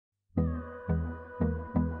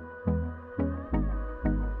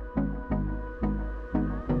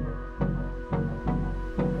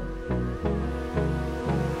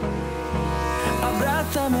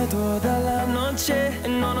Dame toda la noche,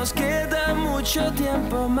 no nos queda mucho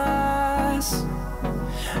tiempo más.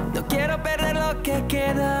 No quiero perder lo que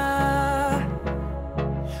queda.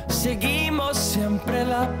 Seguimos siempre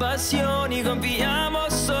la pasión y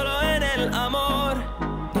confiamos solo en el amor.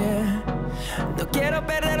 Yeah. No quiero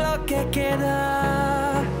perder lo que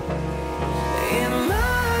queda. Y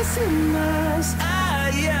más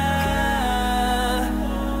allá,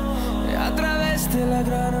 a través de la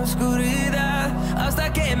gran oscuridad,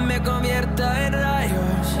 hasta que me convierta en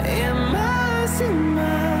rayos. Y más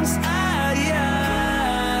allá,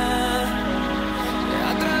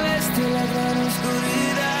 a través de la gran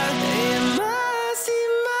oscuridad. Y más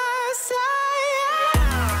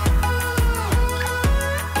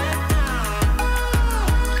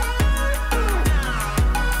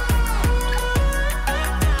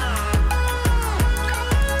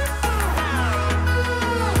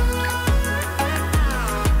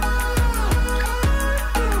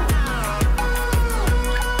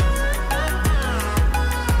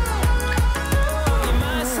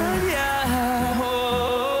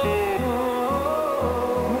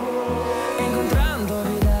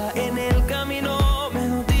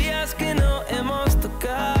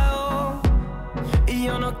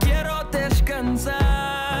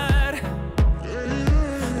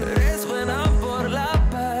resuena por la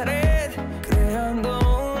pared, creando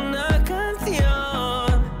una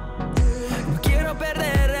canción. No quiero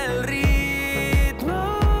perder el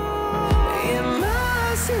ritmo. Y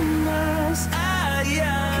más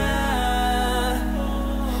allá,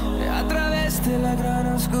 a través de la gran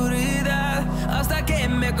oscuridad, hasta que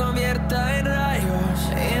me convierta en rayos.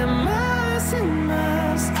 Y más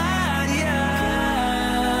allá,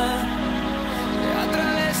 a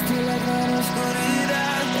través de la gran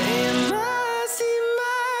oscuridad. Y más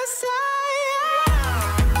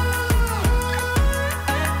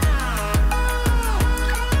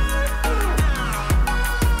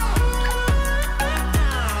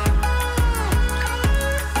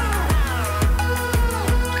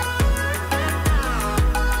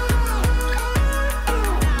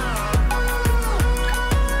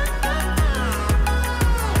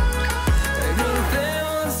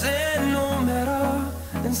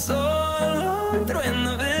solo un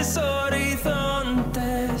trueno de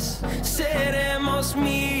horizontes, seremos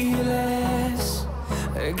miles,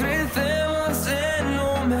 crecemos en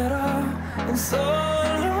número, en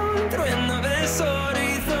solo un trueno de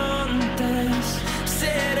horizontes,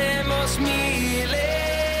 seremos miles.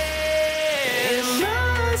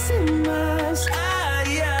 Más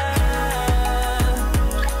allá,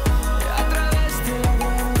 a través de la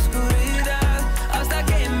gran oscuridad, hasta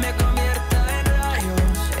que me convierta en rayos.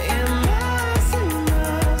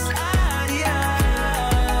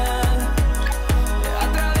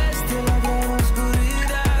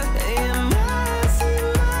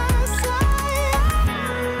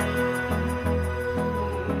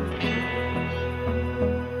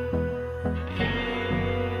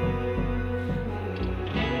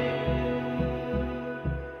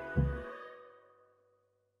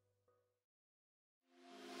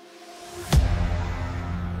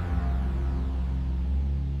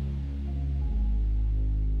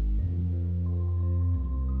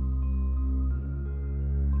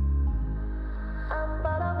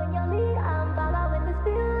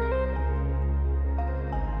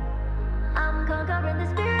 Conquering the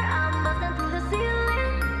spirit, I'm busting through the ceiling.